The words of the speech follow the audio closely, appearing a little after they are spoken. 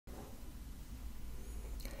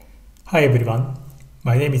Hi everyone,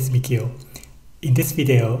 my name is Mikio. In this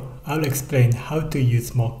video, I'll explain how to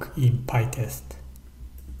use mock in PyTest.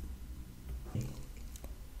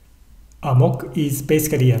 A mock is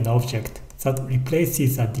basically an object that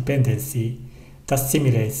replaces a dependency that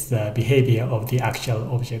simulates the behavior of the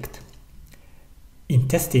actual object. In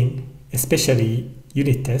testing, especially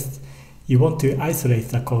unit tests, you want to isolate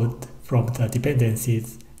the code from the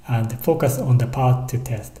dependencies and focus on the part to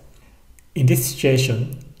test. In this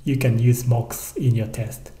situation, you can use mocks in your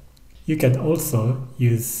test. You can also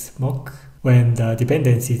use mock when the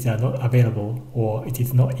dependencies are not available or it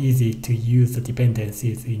is not easy to use the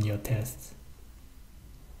dependencies in your tests.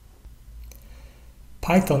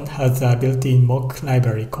 Python has a built-in mock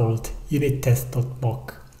library called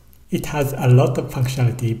unittest.mock. It has a lot of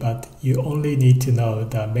functionality, but you only need to know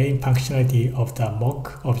the main functionality of the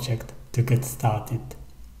mock object to get started.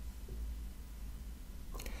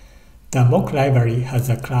 The mock library has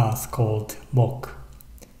a class called mock.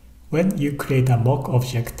 When you create a mock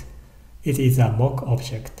object, it is a mock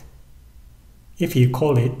object. If you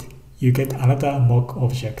call it, you get another mock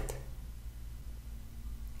object.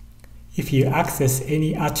 If you access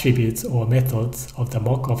any attributes or methods of the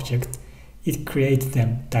mock object, it creates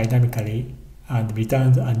them dynamically and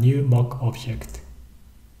returns a new mock object.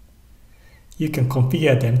 You can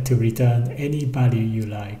configure them to return any value you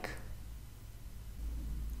like.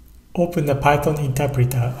 Open the Python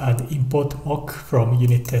interpreter and import mock from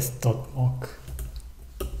unittest.mock.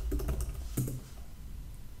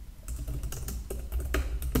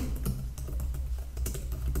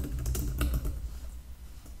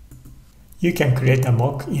 You can create a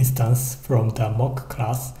mock instance from the mock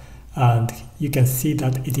class, and you can see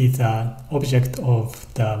that it is an object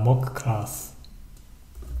of the mock class.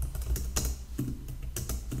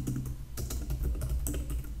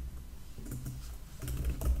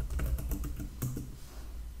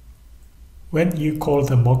 When you call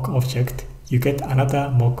the mock object, you get another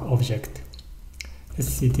mock object. Let's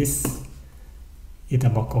see, this is a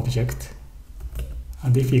mock object.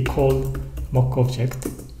 And if you call mock object,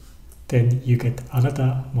 then you get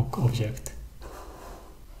another mock object.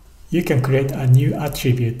 You can create a new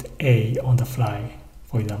attribute A on the fly,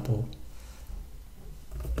 for example.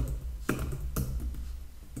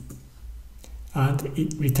 And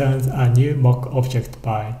it returns a new mock object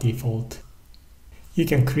by default. You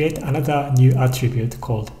can create another new attribute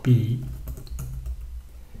called B,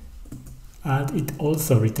 and it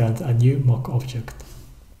also returns a new mock object.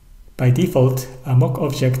 By default, a mock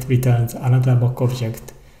object returns another mock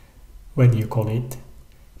object when you call it,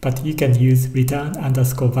 but you can use return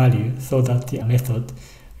underscore value so that the method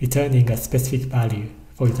returning a specific value,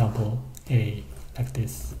 for example, A, like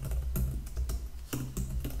this.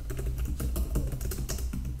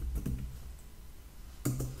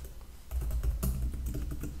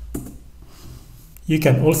 You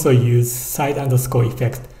can also use side underscore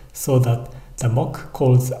effect so that the mock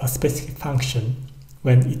calls a specific function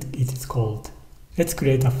when it is called. Let's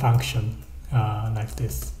create a function like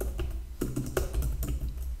this.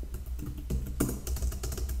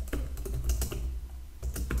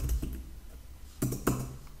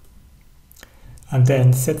 And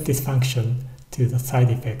then set this function to the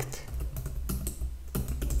side effect.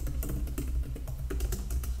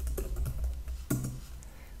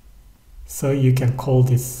 So you can call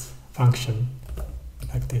this function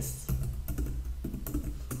like this.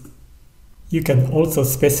 You can also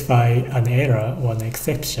specify an error or an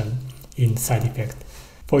exception in side effect.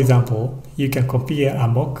 For example, you can configure a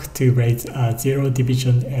mock to raise a zero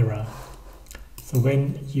division error. So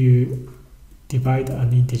when you divide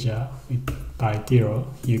an integer by 0,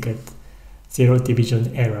 you get zero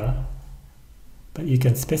division error, but you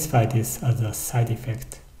can specify this as a side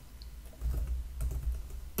effect.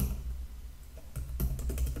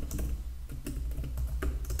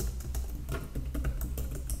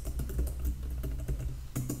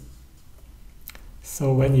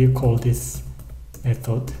 So when you call this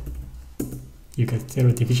method, you get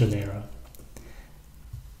zero division error.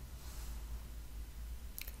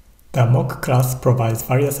 The mock class provides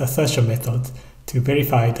various assertion methods to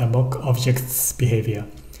verify the mock object's behavior.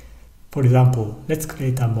 For example, let's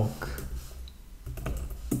create a mock.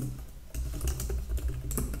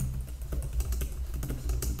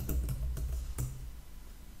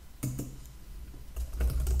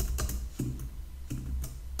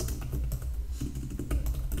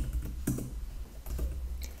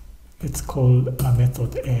 Let's call a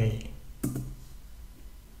method A.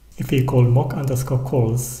 If we call mock underscore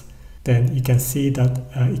calls, then you can see that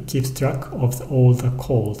it keeps track of all the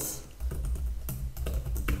calls.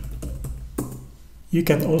 You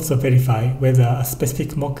can also verify whether a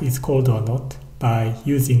specific mock is called or not by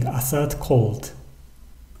using assert called.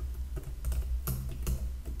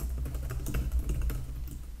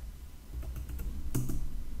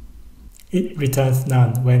 It returns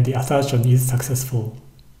none when the assertion is successful.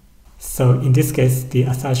 So in this case, the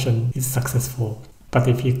assertion is successful. But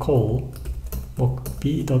if you call mock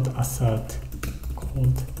b.assert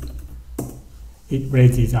called, it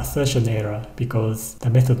raises assertion error because the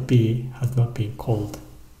method b has not been called.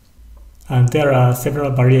 And there are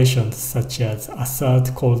several variations such as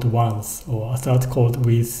assert called once, or assert called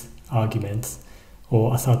with arguments,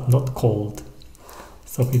 or assert not called.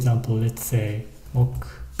 So for example, let's say mock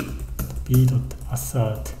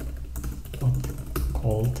b.assert not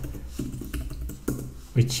called,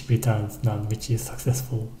 which returns none, which is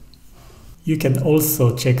successful. You can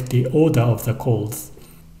also check the order of the calls.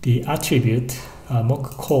 The attribute mock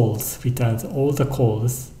calls returns all the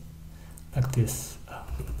calls like this.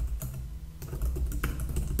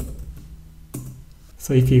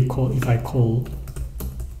 So if I call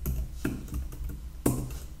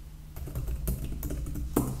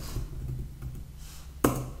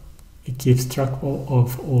it keeps track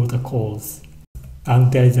of all the calls.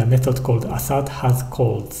 And there is a method called assert has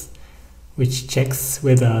calls, which checks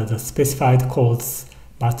whether the specified calls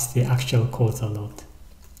match the actual calls or not,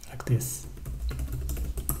 like this.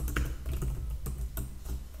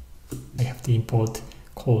 I have to import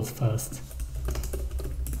calls first.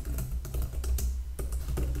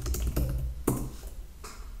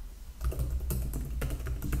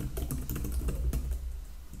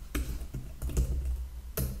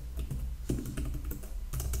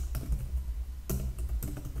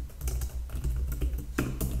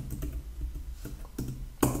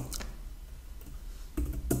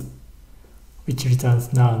 Which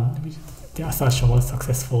returns none. The assertion was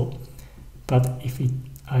successful. But if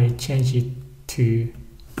I change it to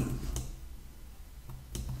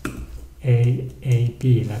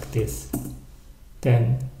B like this,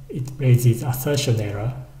 then it raises assertion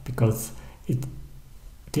error because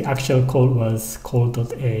the actual call was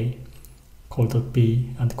call.a,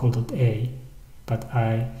 call.b, and call.a, but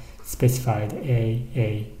I specified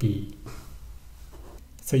A, B.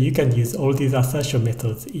 So you can use all these assertion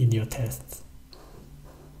methods in your tests.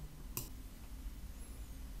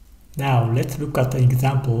 Now let's look at an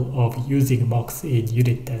example of using mocks in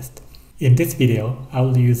unit test. In this video, I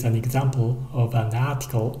will use an example of an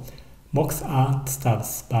article, Mocks Aren't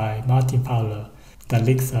Stubs by Martin Fowler. The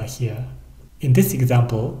links are here. In this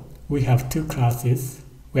example, we have two classes,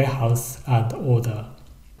 warehouse and order.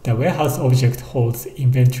 The warehouse object holds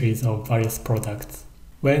inventories of various products.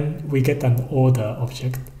 When we get an order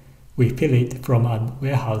object, we fill it from a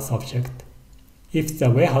warehouse object. If the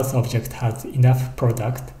warehouse object has enough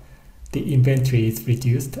product, the inventory is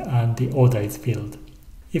reduced and the order is filled.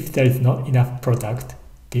 If there is not enough product,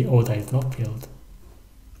 the order is not filled.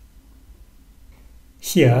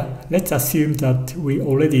 Here, let's assume that we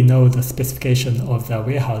already know the specification of the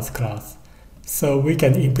warehouse class, so we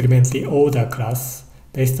can implement the order class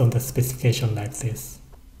based on the specification like this.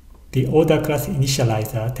 The order class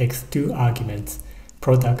initializer takes two arguments,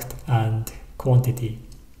 product and quantity,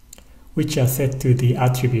 which are set to the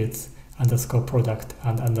attributes underscore product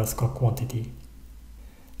and underscore quantity.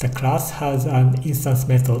 The class has an instance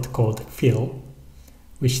method called fill,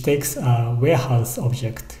 which takes a warehouse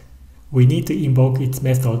object. We need to invoke its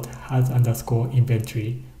method has underscore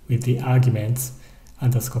inventory with the arguments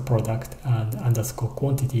underscore product and underscore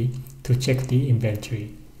quantity to check the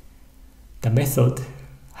inventory. The method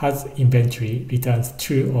has inventory returns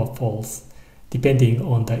true or false depending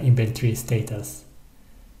on the inventory status.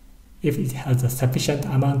 If it has a sufficient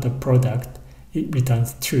amount of product, it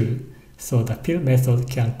returns true, so the fill method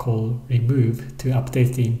can call remove to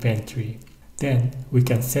update the inventory. Then we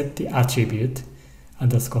can set the attribute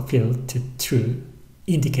underscore fill to true,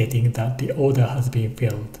 indicating that the order has been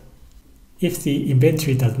filled. If the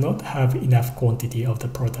inventory does not have enough quantity of the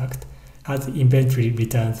product, has inventory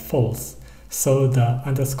returns false, so the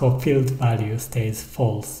underscore filled value stays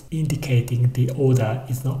false, indicating the order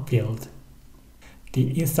is not filled. The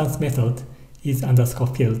instance method is underscore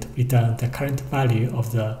filled returns the current value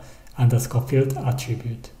of the underscore filled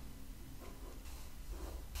attribute.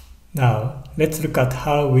 Now, let's look at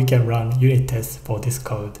how we can run unit tests for this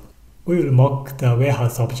code. We will mock the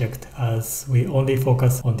warehouse object as we only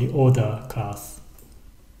focus on the order class.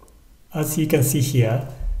 As you can see here,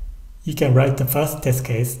 you can write the first test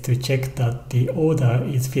case to check that the order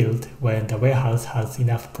is filled when the warehouse has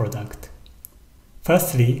enough product.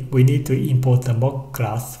 Firstly, we need to import the mock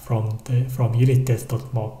class from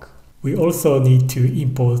unittest.mock. We also need to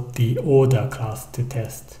import the order class to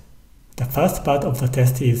test. The first part of the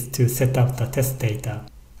test is to set up the test data.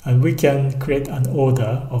 And we can create an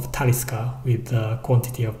order of Taliska with the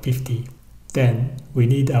quantity of 50. Then we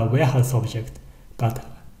need a warehouse object, but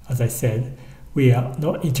as I said, we are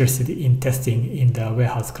not interested in testing in the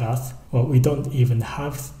warehouse class, or we don't even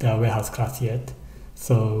have the warehouse class yet.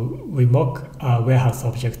 So we mock a warehouse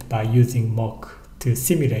object by using mock to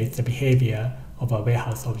simulate the behavior of a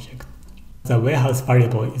warehouse object. The warehouse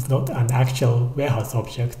variable is not an actual warehouse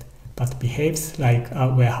object, but behaves like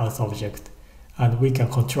a warehouse object, and we can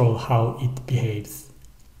control how it behaves.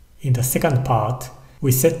 In the second part,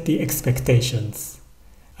 we set the expectations.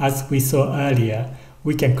 As we saw earlier,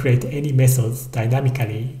 we can create any methods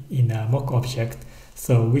dynamically in a mock object,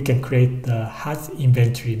 so we can create the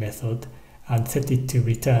hasInventory method and set it to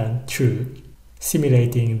return true,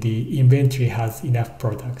 simulating the inventory has enough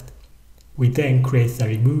product. We then create the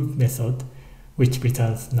remove method, which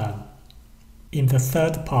returns none. In the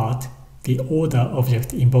third part, the order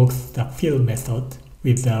object invokes the fill method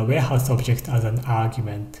with the warehouse object as an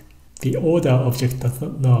argument. The order object does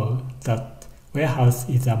not know that warehouse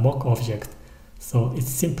is a mock object, so it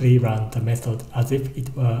simply runs the method as if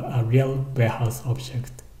it were a real warehouse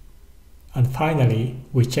object. And finally,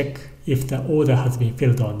 we check if the order has been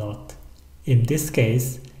filled or not. In this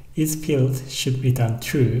case, isFilled should return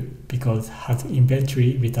true because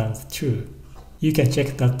hasInventory returns true. You can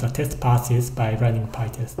check that the test passes by running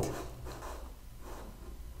PyTest.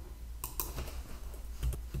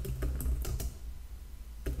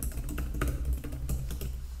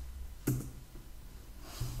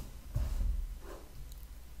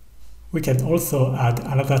 We can also add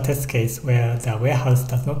another test case where the warehouse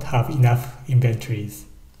does not have enough inventories.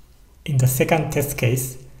 In the second test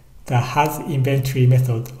case, the hasInventory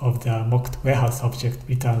method of the mocked warehouse object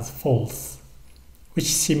returns false, which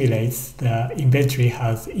simulates the inventory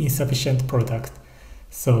has insufficient product,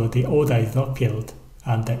 so the order is not filled,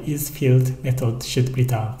 and the isFilled method should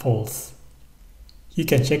return false. You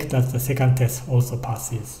can check that the second test also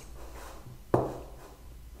passes.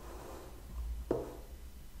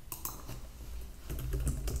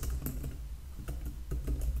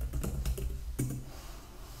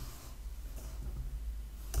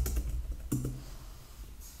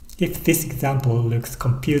 If this example looks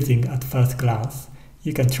confusing at first glance,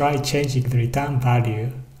 you can try changing the return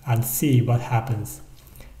value and see what happens.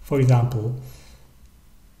 For example,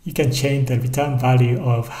 you can change the return value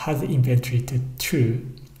of hasInventory to true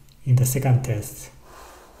in the second test.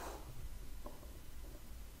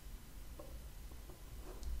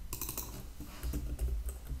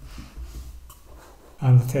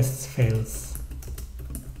 And the test fails.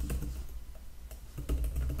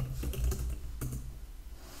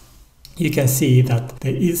 You can see that the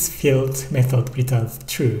isFilled method returns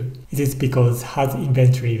true. It is because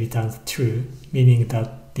hasInventory returns true, meaning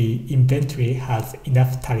that the inventory has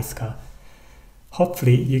enough Taliska.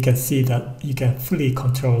 Hopefully you can see that you can fully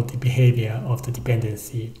control the behavior of the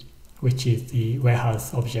dependency, which is the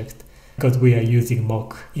warehouse object, because we are using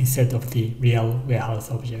mock instead of the real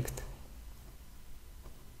warehouse object.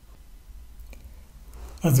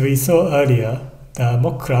 As we saw earlier, the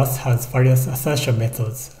mock class has various assertion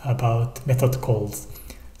methods about method calls,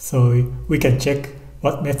 so we can check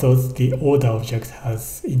what methods the order object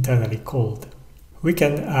has internally called. We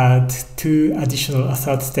can add 2 additional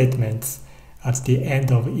assert statements at the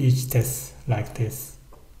end of each test like this.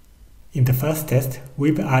 In the first test,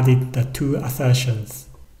 we've added the 2 assertions.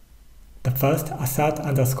 The first assert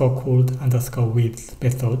underscore called underscore with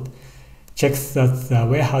method checks that the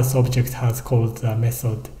warehouse object has called the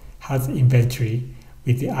method hasInventory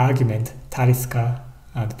with the argument Taliska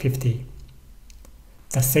and 50.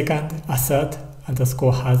 The second assert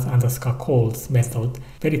underscore has underscore calls method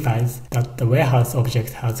verifies that the warehouse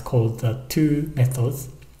object has called the 2 methods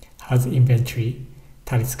hasInventory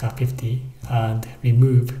Taliska 50 and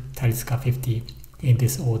remove Taliska 50 in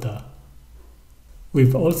this order.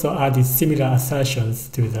 We've also added similar assertions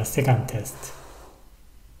to the second test.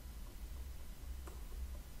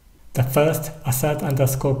 The first assert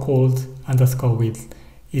underscore called underscore with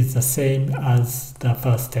is the same as the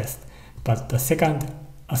first test, but the second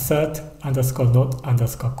assert underscore not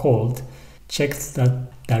underscore called checks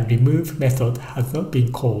that the remove method has not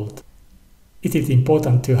been called. It is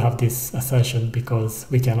important to have this assertion because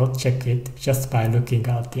we cannot check it just by looking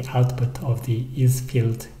at the output of the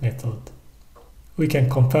isFilled method. We can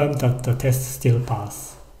confirm that the tests still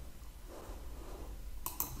pass.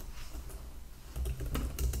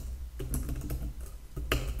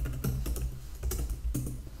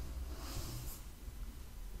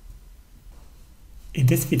 In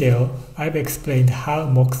this video, I've explained how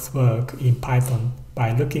mocks work in Python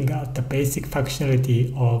by looking at the basic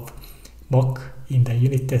functionality of mock in the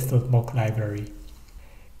unit test.mock library.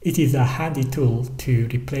 It is a handy tool to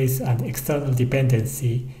replace an external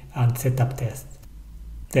dependency and set up tests.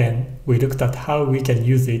 Then we looked at how we can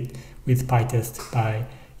use it with PyTest by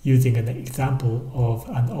using an example of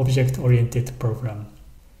an object-oriented program.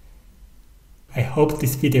 I hope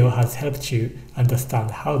this video has helped you understand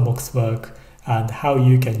how mocks work and how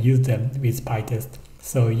you can use them with PyTest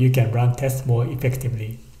so you can run tests more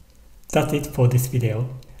effectively. That's it for this video.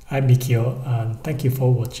 I'm Mikio and thank you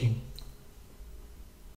for watching.